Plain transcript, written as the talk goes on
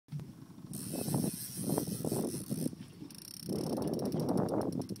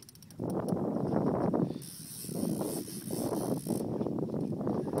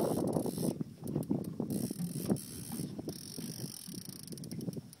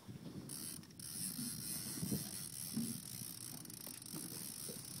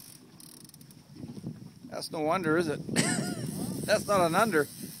That's no wonder, is it? That's not an under.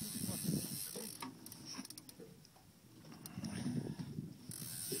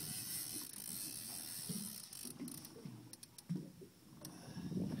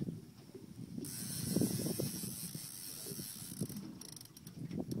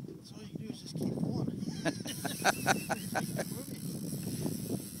 That's all you do is just keep pulling.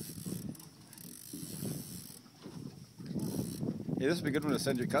 Hey, this would be a good one to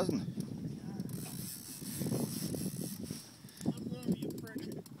send your cousin. I'm gonna be a prick.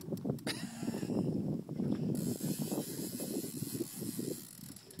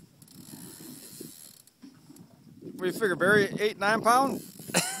 What do you figure, Barry? 8, 9 pound?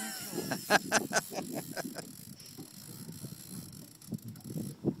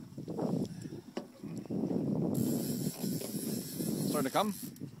 Starting to come?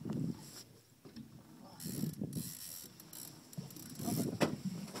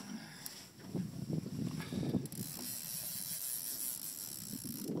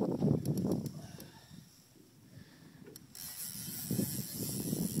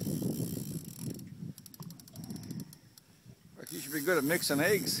 You should be good at mixing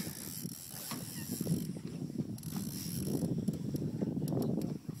eggs. A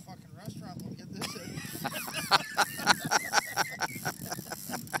fucking restaurant will get this in.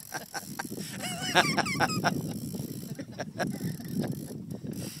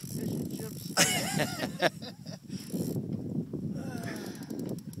 Fish and chips.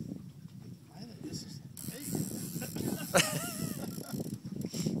 I think this is big.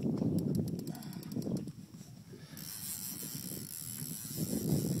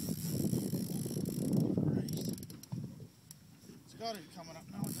 Got it coming up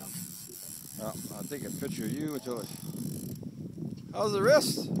now, Doug. Well, I'll take a picture of you until it... How's the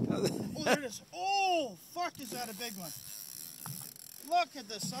wrist? Oh, there it is. Oh, fuck, is that a big one? Look at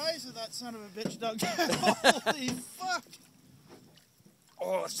the size of that son of a bitch, Doug. Holy fuck.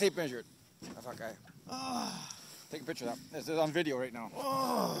 Oh, let's tape measure it. Oh, fuck, Oh. Take a picture of that. This is on video right now.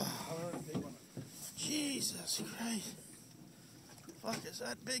 Oh. Jesus Christ. Fuck, is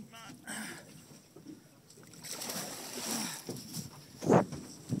that big, man?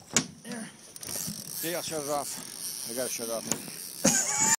 Yeah, I'll shut it off. I gotta shut it off.